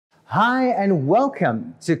Hi and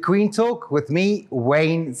welcome to Queen Talk with me,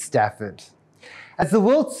 Wayne Stafford. As the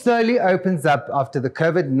world slowly opens up after the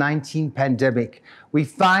COVID-19 pandemic, we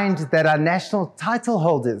find that our national title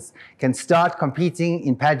holders can start competing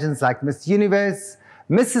in pageants like Miss Universe,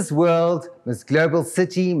 Mrs. World, Miss Global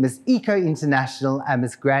City, Miss Eco International, and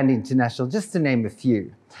Miss Grand International, just to name a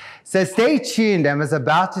few. So stay tuned. I was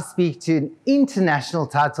about to speak to an international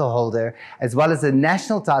title holder as well as a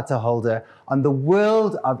national title holder on the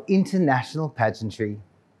world of international pageantry.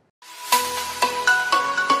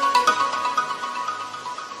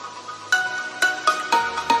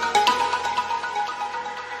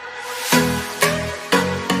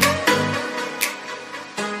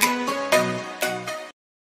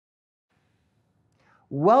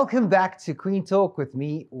 Welcome back to Queen Talk with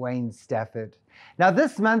me, Wayne Stafford. Now,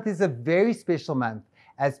 this month is a very special month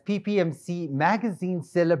as PPMC magazine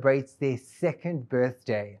celebrates their second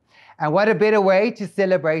birthday. And what a better way to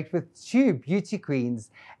celebrate with two beauty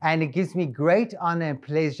queens. And it gives me great honor and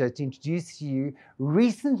pleasure to introduce to you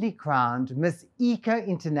recently crowned Miss Eco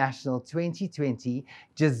International 2020,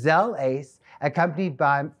 Gizzelle Ace, accompanied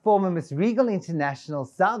by former Miss Regal International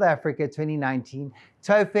South Africa 2019,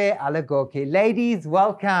 Tofé Olagoke. Ladies,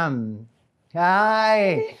 welcome.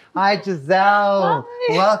 Hi. Hi, Gizzelle.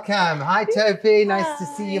 Hi. Welcome. Hi, Tofé. Nice to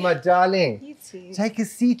see you, my darling. You too. Take a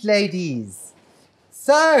seat, ladies.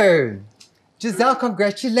 So, Gizzelle,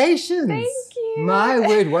 congratulations. Thank you. My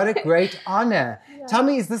word, what a great honor. Yeah. Tell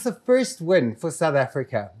me, is this a first win for South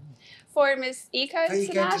Africa? For Miss Eco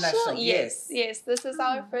International? Yes. This is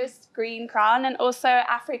our first green crown, and also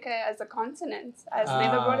Africa as a continent has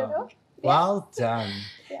never brought it up. Well done.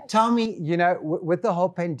 Yeah. Tell me, with the whole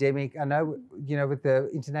pandemic, I know, with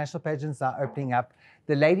the international pageants now opening up,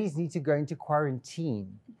 the ladies need to go into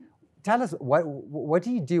quarantine. Tell us, what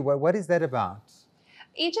do you do? What is that about?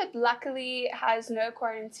 Egypt luckily has no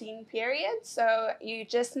quarantine period, so you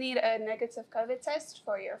just need a negative COVID test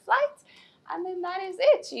for your flight, and then that is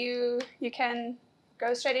it. You can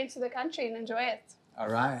go straight into the country and enjoy it. All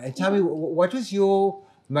right. And tell me, what was your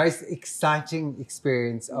most exciting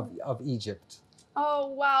experience of Egypt? Oh,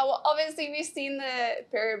 wow. Well, obviously, we've seen the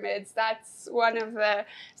pyramids. That's one of the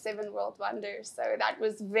 7 world wonders. So that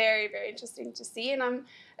was very, very interesting to see. And I'm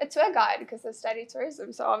a tour guide because I study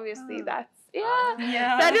tourism. So obviously that is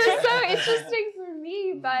so interesting for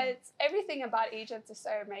me. But everything about Egypt is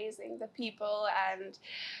so amazing. The people and,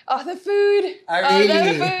 the food.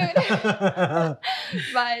 Really? The food.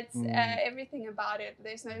 But everything about it,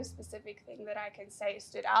 there's no specific thing that I can say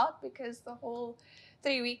stood out because the whole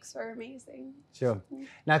 3 weeks were amazing. Sure.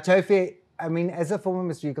 Now, Tofé, I mean, as a former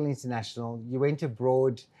Miss Regal International, you went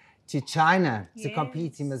abroad to China to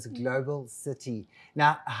compete in Miss Global City.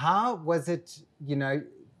 Now, how was it,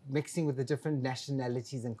 mixing with the different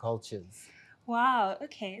nationalities and cultures? Wow.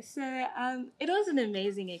 Okay. So it was an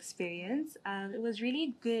amazing experience. It was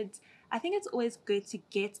really good. I think it's always good to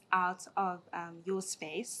get out of your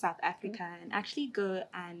space, South Africa, and actually go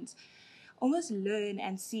and almost learn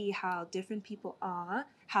and see how different people are,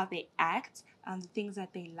 how they act, the things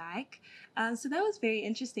that they like. So that was very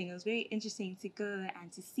interesting. It was very interesting to go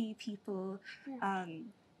and to see people.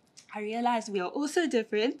 I realized we are all so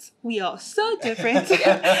different. We are so different.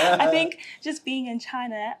 I think just being in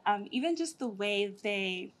China, even just the way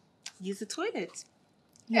they use the toilet,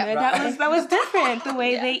 that was different. The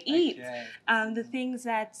way they eat, the things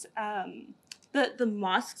that. The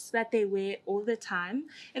masks that they wear all the time.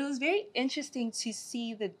 It was very interesting to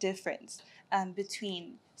see the difference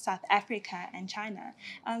between South Africa and China.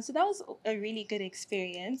 So that was a really good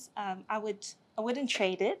experience. I wouldn't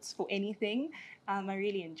trade it for anything. I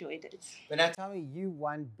really enjoyed it. But now tell me, you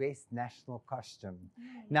won Best National Costume.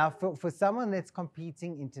 Now, for someone that's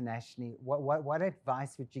competing internationally, what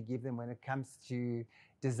advice would you give them when it comes to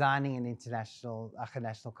designing a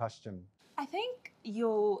national costume? I think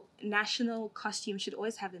your national costume should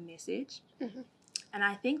always have a message. And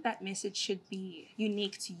I think that message should be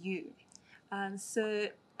unique to you. So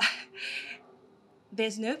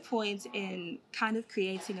there's no point in kind of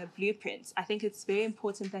creating a blueprint. I think it's very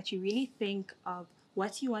important that you really think of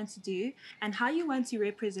what you want to do and how you want to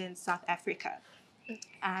represent South Africa.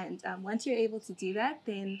 And once you're able to do that,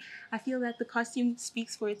 then I feel that the costume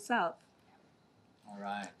speaks for itself. All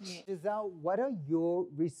right. Yeah. Gizzelle, what are your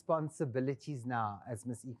responsibilities now as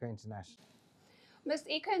Miss Eco International? Miss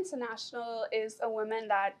Eco International is a woman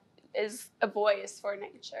that is a voice for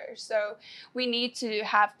nature. So we need to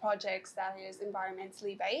have projects that is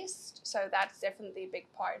environmentally based. So that's definitely a big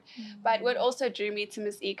part. But what also drew me to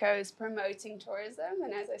Miss Eco is promoting tourism.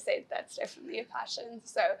 And as I said, that's definitely a passion.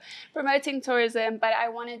 So promoting tourism, but I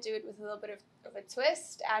want to do it with a little bit of of a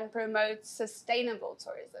twist and promote sustainable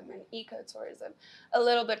tourism and ecotourism a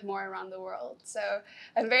little bit more around the world. So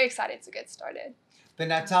I'm very excited to get started. But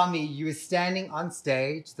now tell me, you were standing on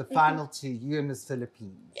stage, the final two, you and Miss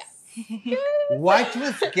Philippines. Yes. What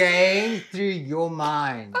was going through your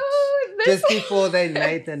mind just before they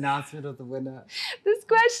made the announcement of the winner? This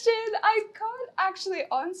question, I can't actually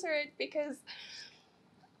answer it because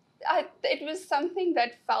it was something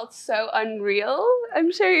that felt so unreal.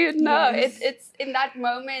 I'm sure you know. Yes. It's in that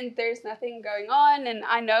moment, there's nothing going on. And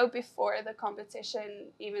I know before the competition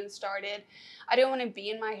even started, I didn't want to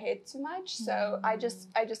be in my head too much. So I just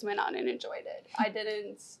went on and enjoyed it. I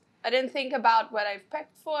didn't think about what I've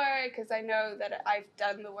prepped for because I know that I've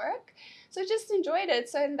done the work. So I just enjoyed it.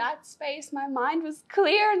 So in that space, my mind was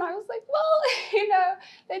clear and I was like, well,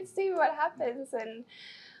 let's see what happens. And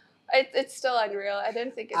it's still unreal. I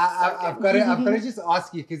don't think it's I've got to just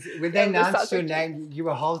ask you, because when they announced your name, you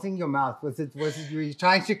were holding your mouth. Was it you were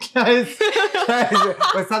trying to close?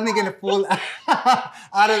 Was something going to fall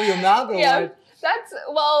out of your mouth? Or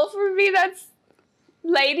what? For me, that's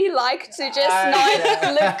ladylike to just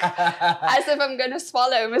not look as if I'm going to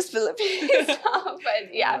swallow Miss Philippines.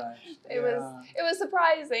 But yeah, it was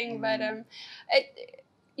surprising. But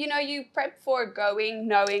you prep for going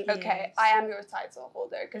knowing, okay, I am your title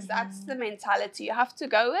holder, because that's the mentality you have to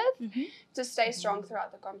go with to stay strong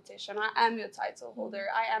throughout the competition. I am your title holder.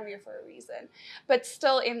 I am here for a reason. But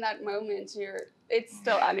still in that moment, it's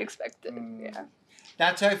still unexpected. Yeah.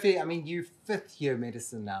 Now, Tofé, I mean, you're fifth year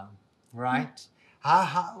medicine now, right?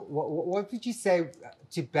 What would you say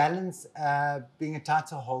to balance being a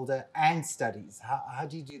title holder and studies? How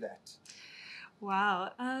do you do that?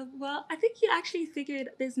 Wow. Well, I think you actually figured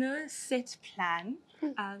there's no set plan.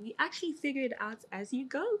 You actually figure it out as you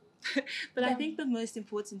go. But I think the most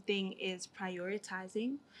important thing is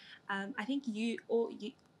prioritizing. I think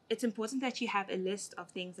it's important that you have a list of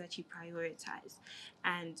things that you prioritize.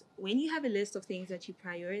 And when you have a list of things that you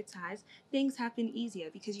prioritize, things happen easier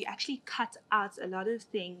because you actually cut out a lot of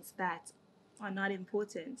things that are not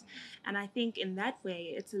important. And I think in that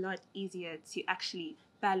way, it's a lot easier to actually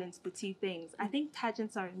balance the two things. I think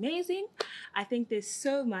pageants are amazing. I think there's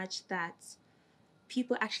so much that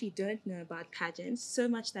people actually don't know about pageants, so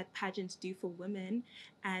much that pageants do for women,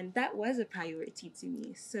 and that was a priority to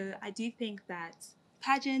me. So I do think that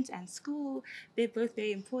pageant and school, they're both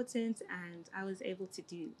very important, and I was able to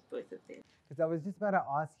do both of them. Because I was just about to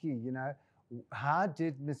ask you, how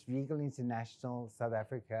did Miss Regal International South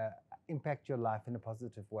Africa impact your life in a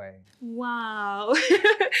positive way? Wow.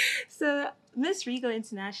 So Miss Regal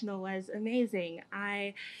International was amazing.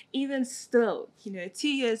 I even still, 2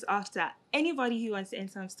 years after, anybody who wants to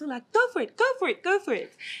enter, I'm still like, go for it, go for it, go for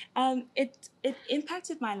it. It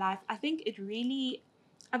impacted my life. I think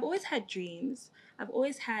I've always had dreams. I've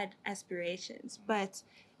always had aspirations, but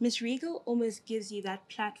Miss Regal almost gives you that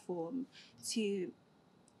platform to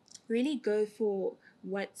really go for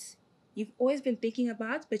what you've always been thinking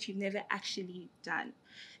about, but you've never actually done.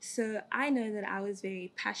 So I know that I was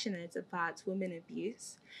very passionate about women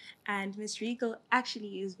abuse, and Miss Regal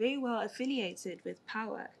actually is very well affiliated with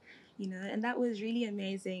Power, and that was really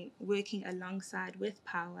amazing, working alongside with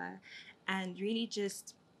Power and really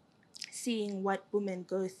just seeing what women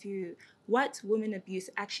go through, what women abuse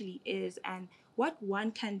actually is, and what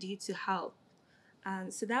one can do to help.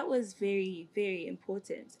 So that was very, very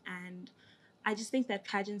important. And I just think that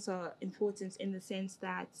pageants are important in the sense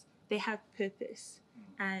that they have purpose.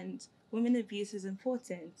 And women abuse is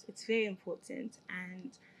important. It's very important.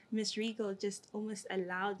 And Miss Regal just almost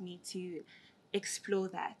allowed me to explore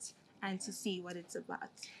that and to see what it's about.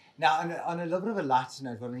 Now, on a little bit of a lighter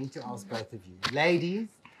note, what I need to ask both of you. Ladies,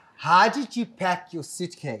 how did you pack your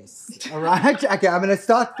suitcase? All right? Okay, I'm going to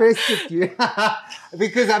start first with you.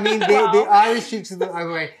 Because, I mean, there are restrictions that are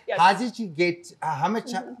overweight. Yes. How did you get, how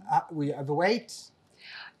much were you overweight?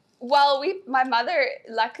 Well, my mother,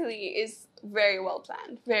 luckily, is very well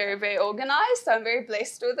planned, very, very organized. So I'm very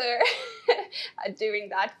blessed with her doing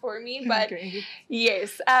that for me. But great.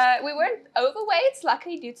 Yes, we weren't overweight,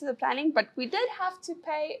 luckily, due to the planning, but we did have to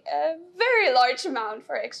pay a very large amount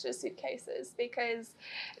for extra suitcases because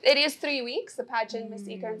it is 3 weeks. The pageant, Miss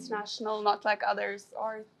Eco International, not like others,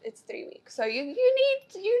 it's 3 weeks. So you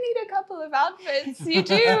need a couple of outfits. You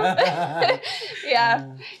do.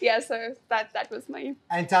 Yeah. So that was my.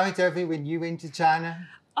 And tell me, Tofé, when you went to China.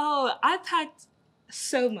 Oh, I packed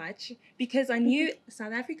so much because I knew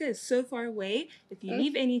South Africa is so far away. If you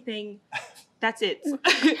leave anything, That's it.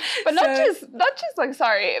 But not just like,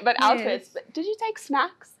 sorry, but outfits. Yes. But did you take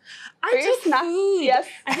snacks? I took food. Yes.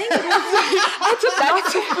 I think it was, I took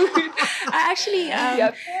lots of food. I actually,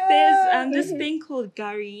 there's this thing called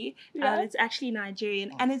gari. It's actually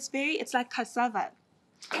Nigerian, and it's like cassava.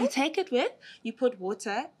 You take it with, you put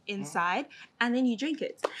water inside, and then you drink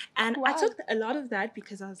it. And I took a lot of that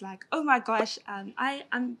because I was like, oh my gosh,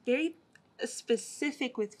 I'm very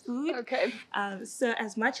specific with food. Okay. So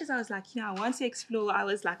as much as I was like, I want to explore, I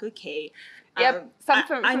was like, okay.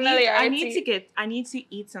 Something familiar. I need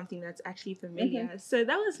to eat something that's actually familiar. So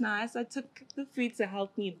that was nice. I took the food to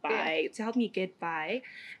help me get by.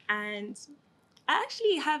 And I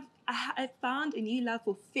actually I found a new love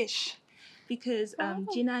for fish because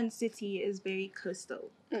Jinan City is very coastal.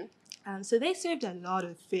 So they served a lot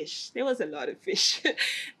of fish. There was a lot of fish.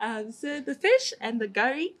 So the fish and the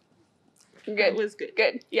curry, it was good.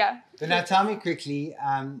 Good, yeah. So now tell me quickly,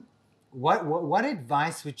 what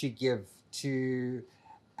advice would you give to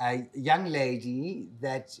a young lady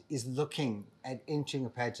that is looking at entering a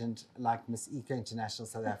pageant like Miss Eco International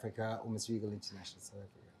South Africa or Miss Regal International South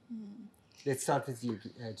Africa? Let's start with you,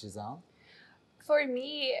 Gizzelle. For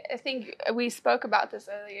me, I think we spoke about this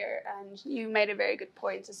earlier, and you made a very good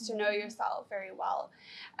point, is to know yourself very well.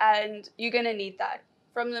 And you're going to need that.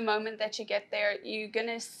 From the moment that you get there, you're going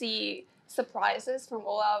to see surprises from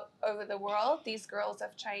all over the world. These girls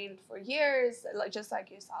have trained for years, just like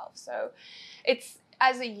yourself. So it's,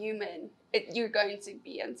 as a human, you're going to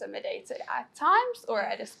be intimidated at times or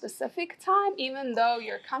at a specific time. Even though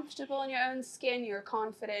you're comfortable in your own skin, you're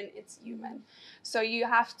confident, it's human. So you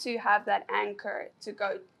have to have that anchor to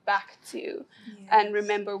go back to and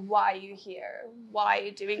remember why you're here, why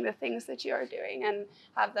you're doing the things that you're doing, and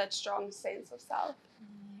have that strong sense of self.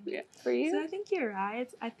 Yeah, for you? So I think you're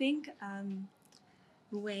right. I think,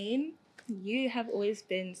 Wayne, you have always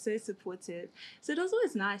been so supportive. So it was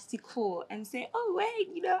always nice to call and say, oh,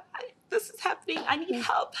 Wayne, this is happening. I need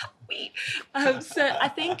help. Help me. So I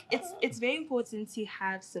think it's very important to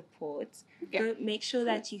have support. But make sure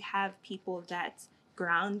that you have people that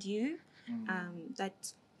ground you,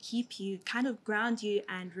 that ground you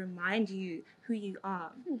and remind you who you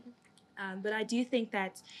are. But I do think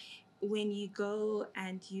that when you go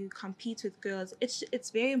and you compete with girls, it's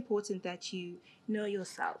very important that you know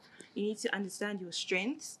yourself. You need to understand your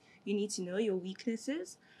strengths. You need to know your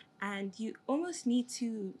weaknesses, and you almost need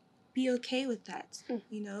to be okay with that.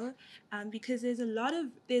 Because there's a lot of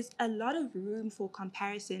room for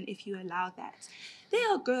comparison if you allow that.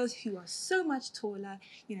 There are girls who are so much taller,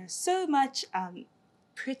 so much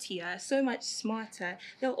prettier, so much smarter.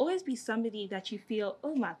 There'll always be somebody that you feel,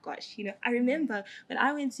 oh my gosh, I remember when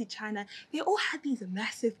I went to China, they all had these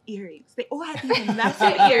massive earrings. And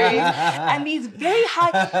these very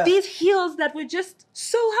high, these heels that were just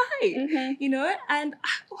so high, and I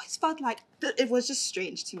always felt like it was just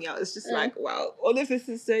strange to me. I was just like, wow, all of this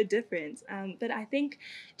is so different. But I think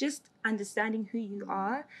just understanding who you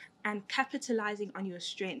are and capitalizing on your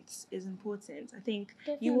strengths is important. I think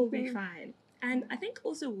you will be fine. And I think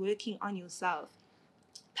also working on yourself.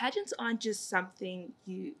 Pageants aren't just something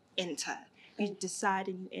you enter. You decide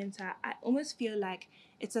and you enter. I almost feel like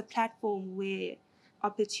it's a platform where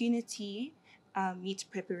opportunity meets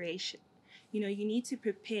preparation. You need to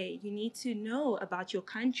prepare. You need to know about your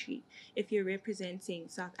country. If you're representing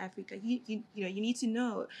South Africa, you need to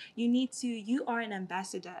know. You are an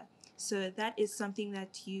ambassador. So that is something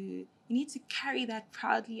that you need to carry that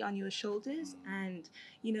proudly on your shoulders and,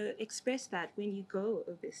 express that when you go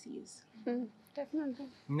overseas. Definitely.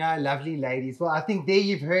 No, lovely ladies. Well, I think there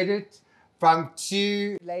you've heard it from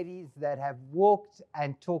two ladies that have walked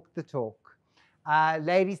and talked the talk.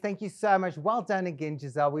 Ladies, thank you so much. Well done again,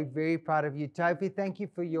 Gizzelle. We're very proud of you. Tofé, thank you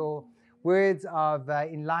for your words of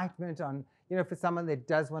enlightenment on, for someone that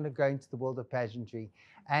does want to go into the world of pageantry.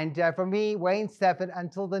 And from me, Wayne Stafford,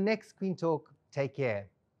 until the next Queen Talk, take care.